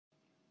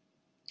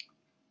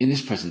In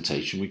this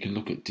presentation, we can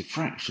look at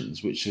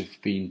diffractions which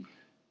have been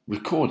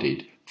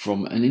recorded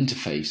from an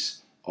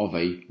interface of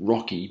a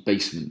rocky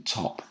basement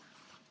top.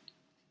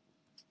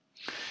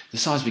 The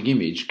seismic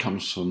image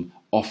comes from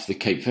off the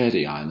Cape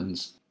Verde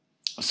Islands,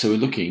 so we're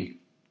looking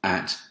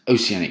at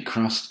oceanic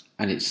crust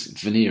and its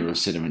veneer of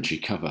sedimentary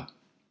cover.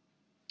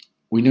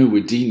 We know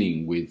we're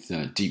dealing with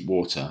deep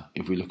water.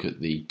 If we look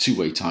at the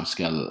two-way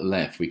timescale at the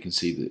left, we can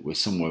see that we're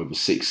somewhere over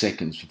 6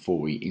 seconds before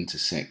we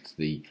intersect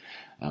the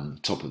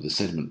top of the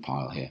sediment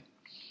pile here.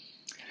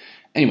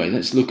 Anyway,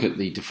 let's look at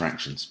the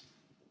diffractions.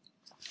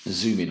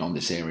 Zoom in on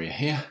this area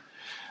here.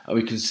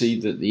 We can see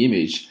that the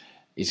image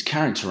is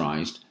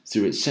characterized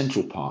through its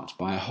central part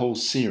by a whole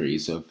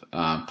series of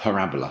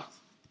parabola.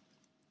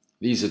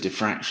 These are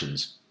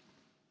diffractions,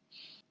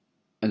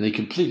 and they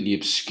completely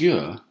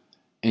obscure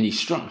any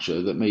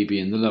structure that may be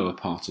in the lower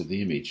part of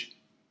the image.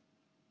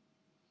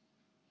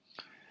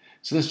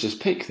 So let's just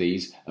pick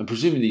these, and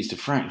presuming these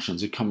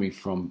diffractions are coming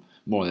from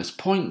more or less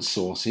point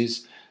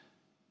sources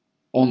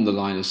on the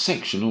line of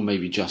section, or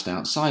maybe just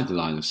outside the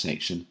line of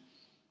section,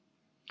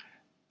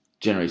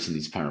 generating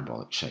these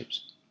parabolic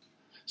shapes.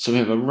 So we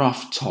have a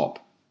rough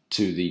top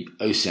to the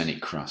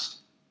oceanic crust,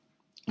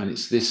 and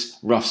it's this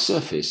rough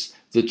surface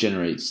that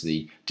generates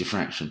the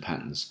diffraction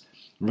patterns,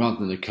 rather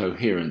than a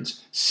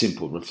coherent,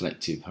 simple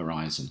reflective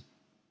horizon.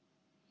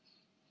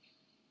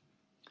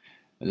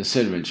 And the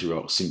sedimentary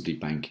rocks simply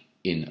bank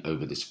in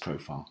over this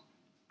profile.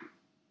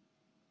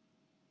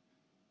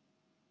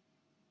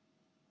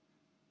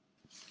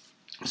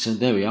 So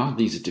there we are,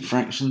 these are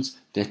diffractions.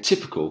 They're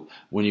typical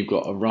when you've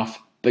got a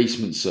rough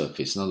basement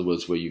surface, in other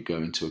words, where you go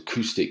into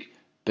acoustic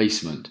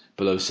basement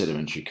below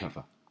sedimentary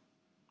cover.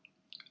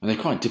 And they're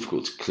quite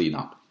difficult to clean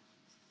up.